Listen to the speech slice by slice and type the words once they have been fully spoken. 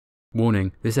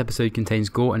Warning, this episode contains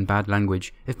gore and bad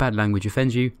language. If bad language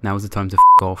offends you, now is the time to f***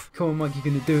 off. Come on Mike, you're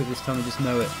gonna do it this time, I just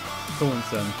know it. Come on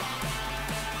son.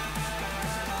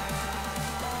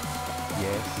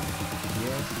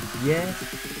 Yes.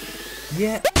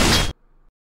 Yeah.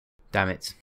 Damn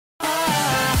it.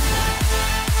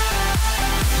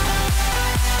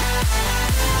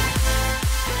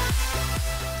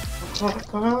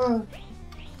 Oh.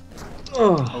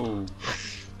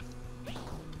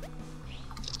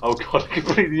 Oh god, I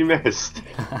completely missed.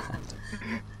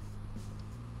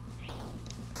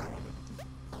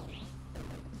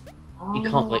 You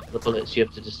can't wait for the bullets, you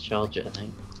have to discharge it, I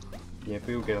think. Yeah, if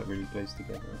we all get like really close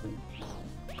together, I think.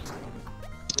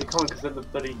 You can't, because then the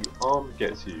bloody arm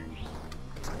gets you.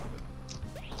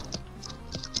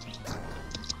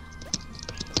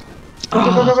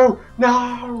 No!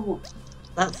 No!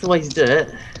 That's the way to do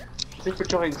it. Super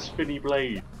giant spinny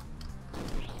blade.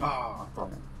 Oh,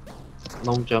 damn it.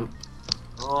 Long jump.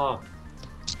 Ah.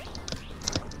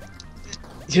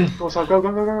 Yeah. Go, son, go,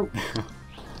 go, go, go!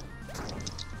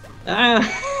 Ah!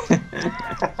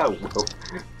 Well.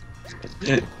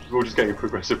 We're all just getting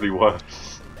progressively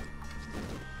worse.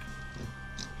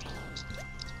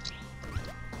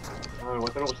 No, I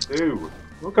don't know what to do.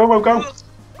 Go, go, go!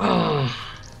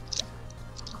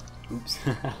 Oops.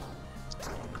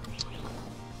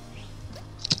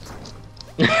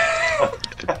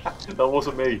 That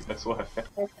wasn't me, I swear. That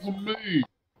wasn't me!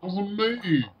 That wasn't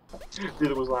me!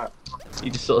 Neither was that. You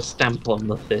just sort of stamp on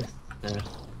the fist there.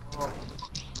 Oh.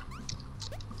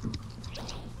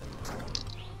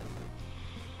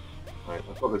 Right,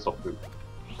 I've got this off boot.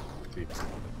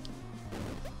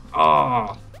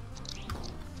 Ah!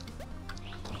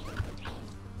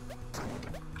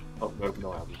 Oh, no,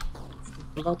 no, I haven't.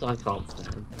 Blood I can't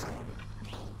stand.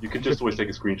 You can just always take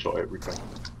a screenshot every time.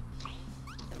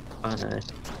 I know.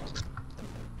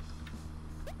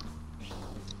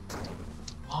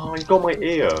 Oh, you got my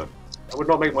ear! That would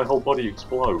not make my whole body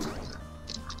explode.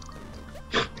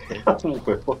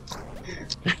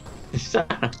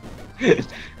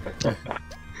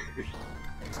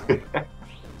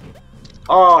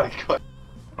 Oh, I got...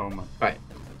 Oh my. Right.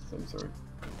 So sorry.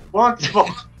 What?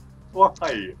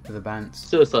 Why? For the bants.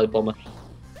 Suicide bomber.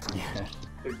 Yeah.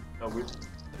 No,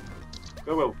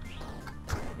 go well.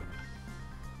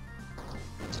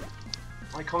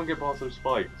 I can't get past those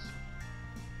spikes.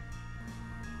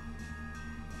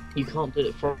 You can't do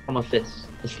it from a fist.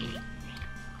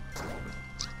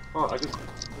 Oh, I just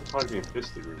tried being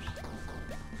fisted.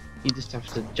 You just have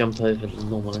to jump over them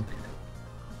normally.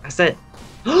 That's it!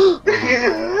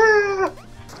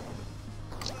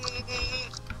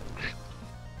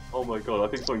 Oh my god, I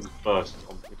think something's burst.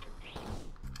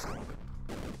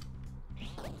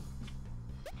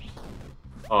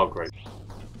 Oh great.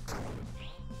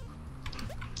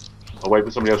 I'll wait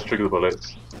for somebody else to trigger the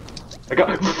bullets. I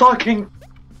got fucking...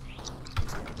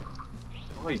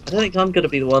 I don't think I'm gonna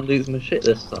be the one losing the shit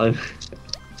this time.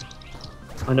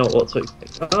 I know what to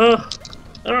expect. Ah!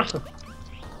 Ah!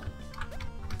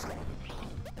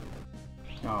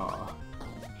 Oh.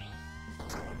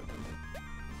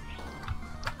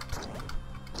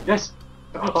 Yes!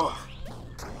 Oh.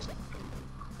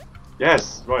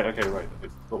 Yes! Right, okay, right.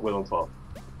 Got Will on top.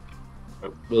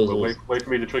 Oh, well, wait for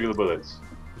me to trigger the bullets.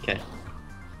 Okay.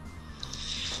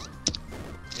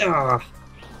 Ah!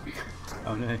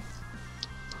 Oh no.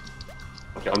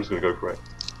 Okay, I'm just gonna go for it.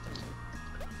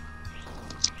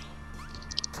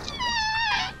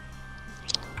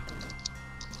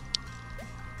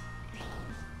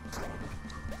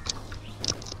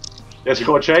 Yes, you've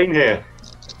got a chain here!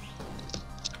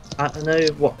 I know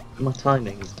what my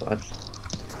timing is, but I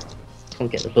just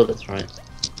can't get the bullets right.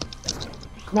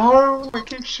 No! It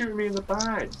keeps shooting me in the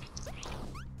back!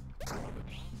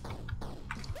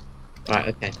 Right,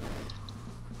 okay.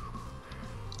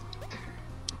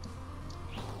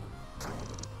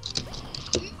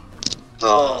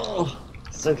 Oh!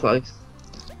 So close.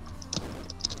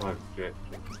 Oh shit.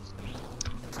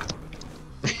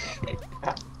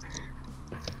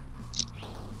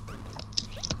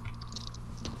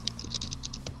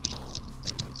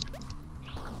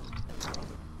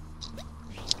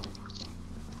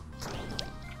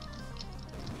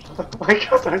 Oh my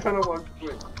god, I don't know what I'm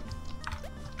doing.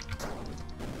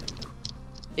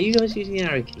 Are you guys using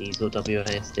arrow keys or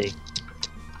WASD?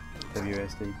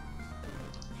 WSD.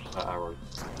 Arrows.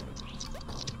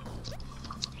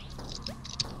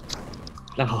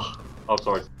 Oh, Oh,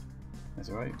 sorry. That's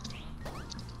alright.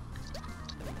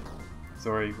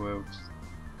 Sorry, Will.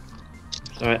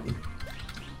 it's alright.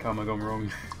 Karma gone wrong.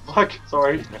 Fuck,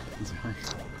 sorry. It's alright.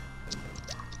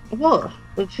 What?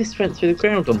 The fist went through the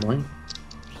ground on mine.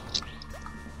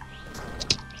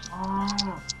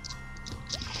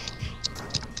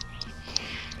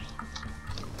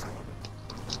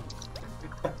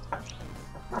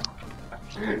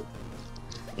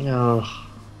 Oh.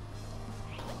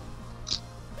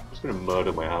 I'm just gonna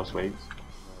murder my housemates.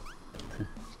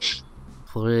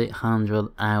 300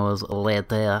 hours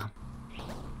later.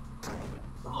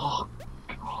 Oh,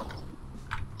 God.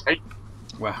 Hey.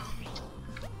 Wow.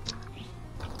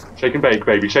 Shake and bake,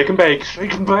 baby. Shake and bake.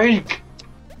 Shake and bake.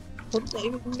 What does that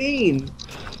even mean?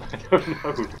 I don't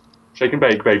know. Shake and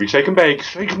bake, baby. Shake and bake.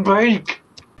 Shake and bake.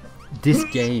 This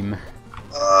game.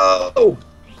 Oh!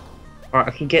 Alright,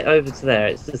 I can get over to there.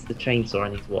 It's just the chainsaw I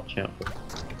need to watch out for.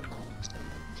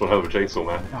 It's one hell of a chainsaw,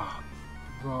 man.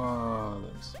 Oh,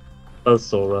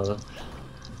 Buzzsaw, rather.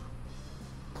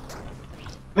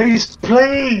 Please,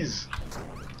 please!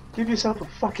 Give yourself a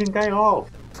fucking day off.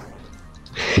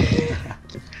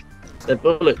 They're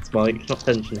bullets, Mike, not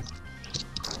pensions.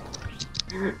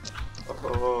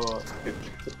 Oh,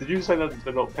 did you say that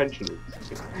they're not pensioners?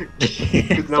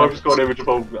 Because now I've just got an image of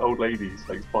old ladies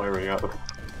like firing out.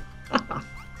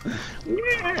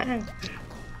 Yeah.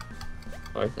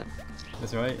 Sorry, Sam.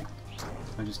 that's right.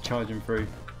 I'm just charging through.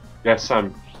 Yes,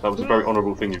 Sam, that was a very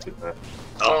honourable thing you did there.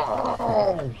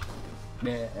 Oh!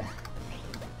 Yeah.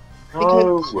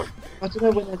 No! I don't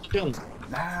know when I jump.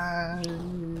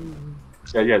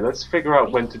 Yeah, let's figure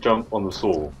out when to jump on the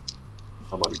saw.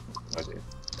 That might be a good idea.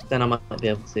 Then I might be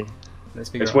able to. Let's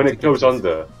figure It's out when how it to goes kick this.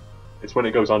 under. It's when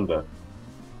it goes under.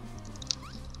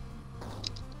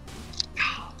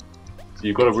 So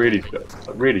you've got to really,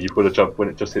 you've got to jump when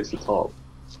it just hits the top.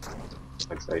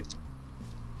 I'd say.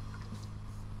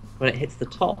 When it hits the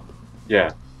top.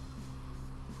 Yeah.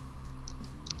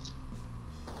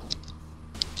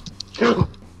 No,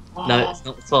 it's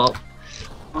not the top.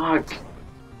 Fuck.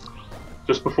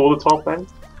 Just before the top then?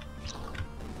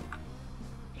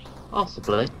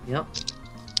 Possibly, yep.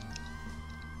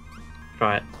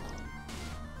 Try it.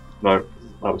 No,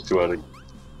 that was too early.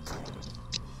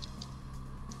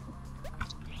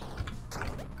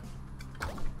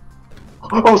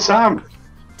 Oh, Sam!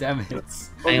 Damn it. Oh,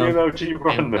 Hang you on. know, G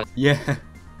run. on. Yeah.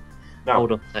 Now,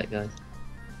 Hold on a sec, guys.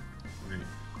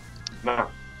 now.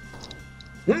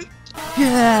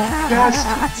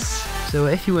 Yes! So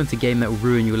if you want a game that will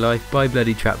ruin your life, buy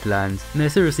bloody Trapland. No,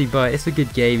 seriously, buy it. It's a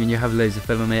good game and you'll have loads of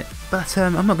fun on it. But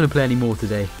I'm not going to play any more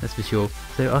today, that's for sure.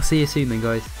 So I'll see you soon then,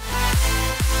 guys.